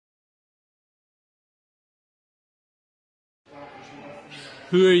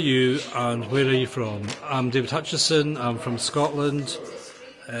Who are you and where are you from? I'm David Hutchison, I'm from Scotland.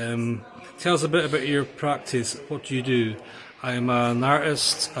 Tell us a bit about your practice. What do you do? I'm an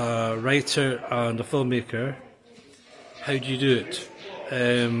artist, a writer and a filmmaker. How do you do it?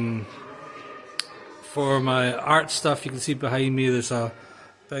 For my art stuff, you can see behind me there's a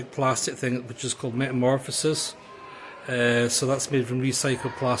big plastic thing which is called Metamorphosis. So that's made from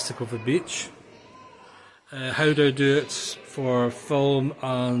recycled plastic off the beach. How do I do it for film?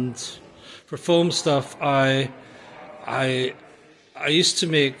 And for film stuff, I used to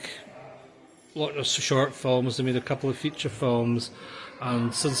make lots of short films. I made a couple of feature films,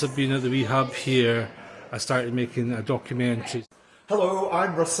 and since I've been at the rehab here, I started making a documentary. Hello,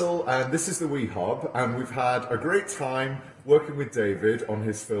 I'm Russell, and this is the Wee Hub, and we've had a great time working with David on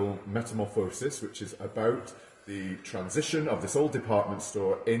his film Metamorphosis, which is about the transition of this old department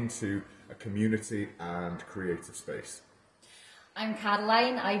store into a community and creative space. I'm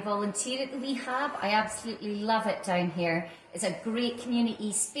Caroline, I volunteer at the rehab. I absolutely love it down here. It's a great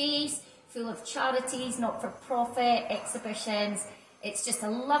community space, full of charities, not-for-profit, exhibitions. It's just a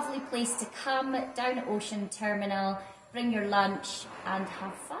lovely place to come down at Ocean Terminal, bring your lunch and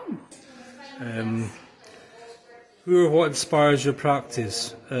have fun. Who or what inspires your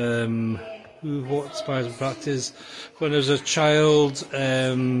practice? What inspires your practice? When I was a child,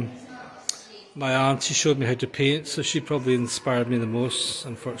 my auntie showed me how to paint, so she probably inspired me the most.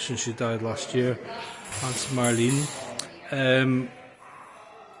 Unfortunately, she died last year. Auntie Marlene.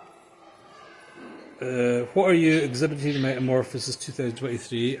 What are you exhibiting in Metamorphosis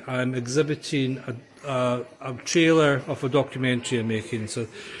 2023? I'm exhibiting a trailer of a documentary I'm making. So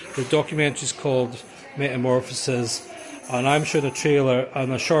the documentary is called Metamorphosis, and I'm showing a trailer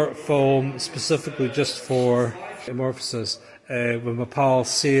and a short film specifically just for Metamorphosis with my pals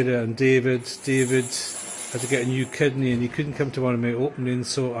Sarah and David. David had to get a new kidney and he couldn't come to one of my openings,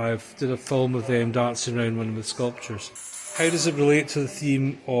 so I've did a film with them dancing around one of the sculptures. How does it relate to the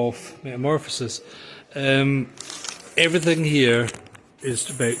theme of Metamorphosis? Everything here is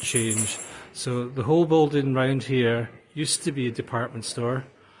about change. So the whole building round here used to be a department store,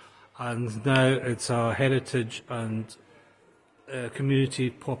 and now it's a heritage and community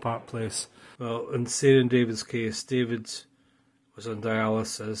pop-up place. Well, in Sarah and David's case, David was on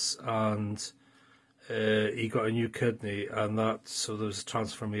dialysis and he got a new kidney, and so there was a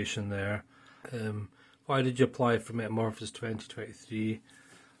transformation there. Why did you apply for Metamorphosis 2023?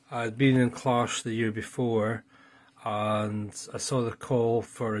 I'd been in Clash the year before and I saw the call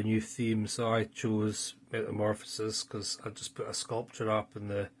for a new theme, so I chose Metamorphosis because I just put a sculpture up in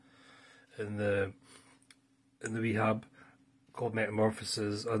the rehab called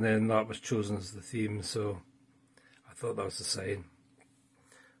Metamorphosis, and then that was chosen as the theme, so I thought that was a sign.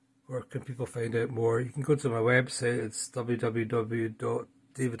 Where can people find out more? You can go to my website. It's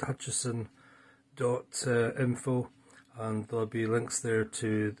www.davidhutchison.info, and there'll be links there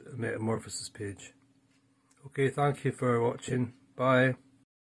to the Metamorphosis page. Okay, thank you for watching. Bye.